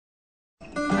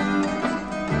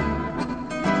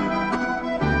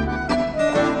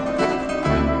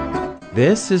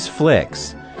This is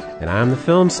Flicks, and I'm the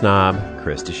film snob,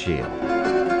 Krista Shield.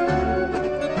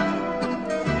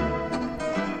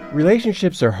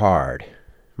 Relationships are hard.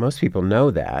 Most people know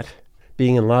that.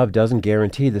 Being in love doesn't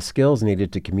guarantee the skills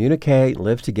needed to communicate,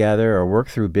 live together, or work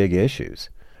through big issues.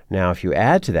 Now, if you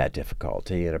add to that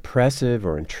difficulty an oppressive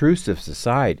or intrusive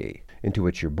society into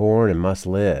which you're born and must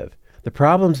live, the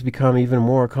problems become even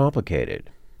more complicated.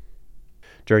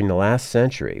 During the last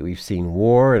century, we've seen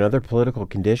war and other political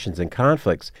conditions and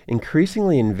conflicts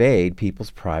increasingly invade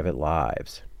people's private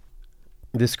lives.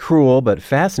 This cruel but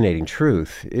fascinating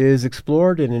truth is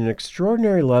explored in an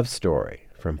extraordinary love story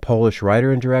from Polish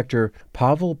writer and director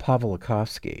Paweł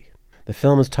Pawlikowski. The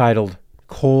film is titled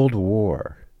Cold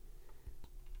War.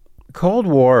 Cold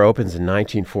War opens in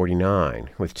 1949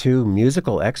 with two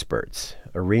musical experts,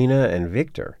 Irina and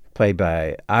Victor, played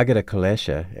by Agata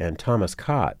Kulesza and Thomas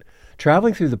Kott,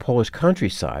 traveling through the Polish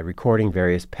countryside recording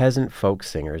various peasant folk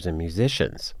singers and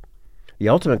musicians. The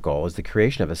ultimate goal is the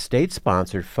creation of a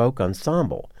state-sponsored folk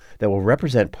ensemble that will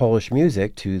represent Polish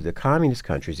music to the communist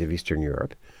countries of Eastern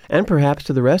Europe and perhaps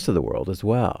to the rest of the world as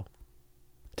well.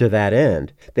 To that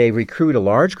end, they recruit a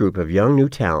large group of young new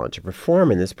talent to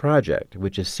perform in this project,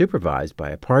 which is supervised by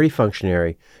a party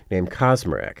functionary named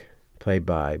Kaczmarek, played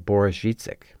by Boris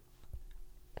Zicek.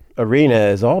 Irina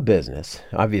is all business,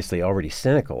 obviously already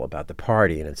cynical about the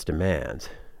party and its demands.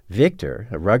 Victor,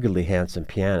 a ruggedly handsome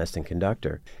pianist and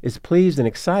conductor, is pleased and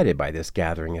excited by this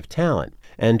gathering of talent,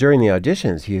 and during the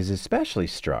auditions he is especially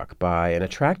struck by an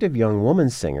attractive young woman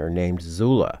singer named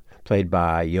Zula, played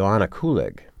by Joanna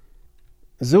Kulig.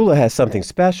 Zula has something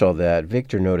special that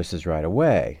Victor notices right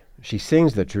away. She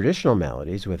sings the traditional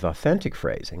melodies with authentic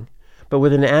phrasing, but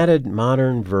with an added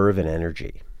modern verve and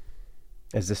energy.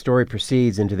 As the story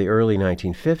proceeds into the early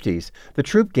 1950s, the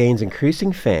troupe gains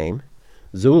increasing fame.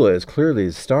 Zula is clearly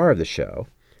the star of the show,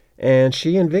 and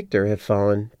she and Victor have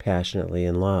fallen passionately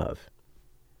in love.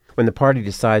 When the party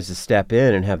decides to step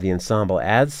in and have the ensemble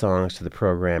add songs to the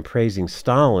program praising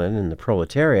Stalin and the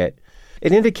proletariat,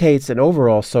 it indicates an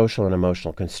overall social and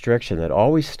emotional constriction that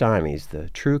always stymies the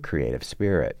true creative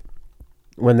spirit.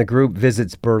 When the group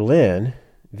visits Berlin,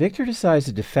 Victor decides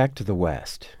to defect to the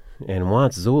West and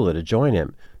wants Zula to join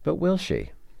him, but will she?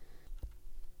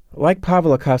 Like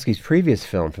Pawlikowski's previous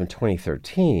film from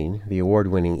 2013, the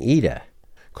award-winning Ida,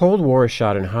 Cold War is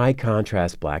shot in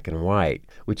high-contrast black and white,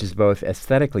 which is both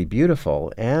aesthetically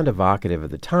beautiful and evocative of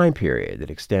the time period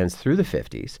that extends through the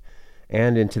 50s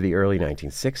and into the early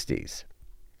 1960s.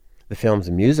 The film's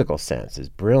musical sense is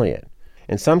brilliant.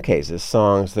 In some cases,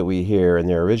 songs that we hear in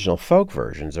their original folk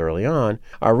versions early on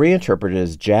are reinterpreted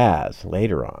as jazz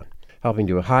later on, helping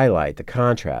to highlight the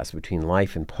contrast between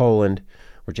life in Poland,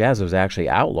 where jazz was actually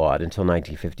outlawed until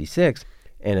 1956,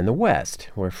 and in the West,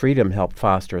 where freedom helped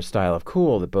foster a style of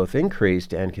cool that both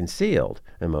increased and concealed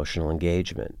emotional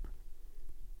engagement.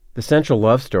 The central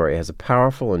love story has a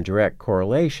powerful and direct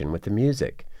correlation with the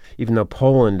music. Even though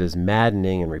Poland is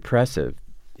maddening and repressive,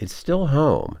 it's still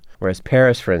home, whereas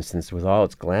Paris, for instance, with all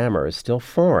its glamour, is still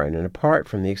foreign and apart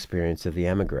from the experience of the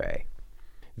émigré.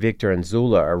 Victor and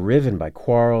Zula are riven by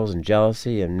quarrels and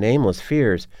jealousy and nameless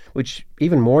fears, which,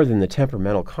 even more than the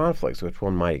temperamental conflicts which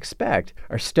one might expect,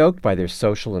 are stoked by their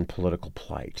social and political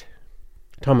plight.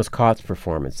 Thomas Kott's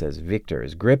performance as Victor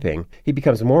is gripping. He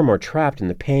becomes more and more trapped in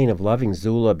the pain of loving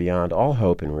Zula beyond all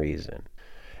hope and reason.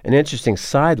 An interesting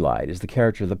sidelight is the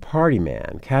character of the party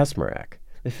man, Kaczmarek.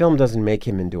 The film doesn't make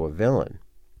him into a villain.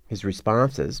 His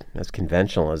responses, as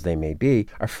conventional as they may be,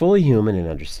 are fully human and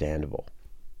understandable.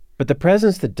 But the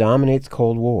presence that dominates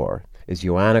Cold War is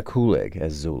Joanna Kulig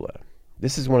as Zula.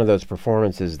 This is one of those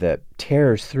performances that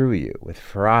tears through you with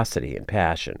ferocity and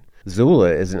passion.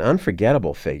 Zula is an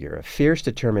unforgettable figure of fierce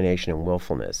determination and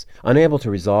willfulness. Unable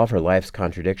to resolve her life's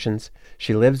contradictions,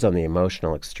 she lives on the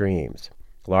emotional extremes.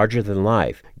 Larger than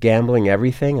life, gambling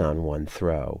everything on one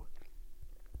throw.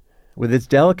 With its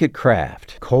delicate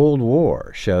craft, Cold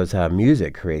War shows how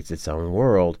music creates its own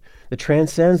world that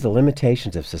transcends the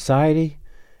limitations of society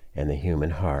and the human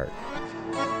heart.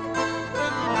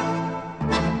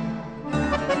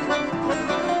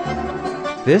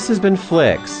 This has been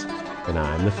Flicks, and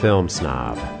I'm the film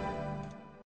snob.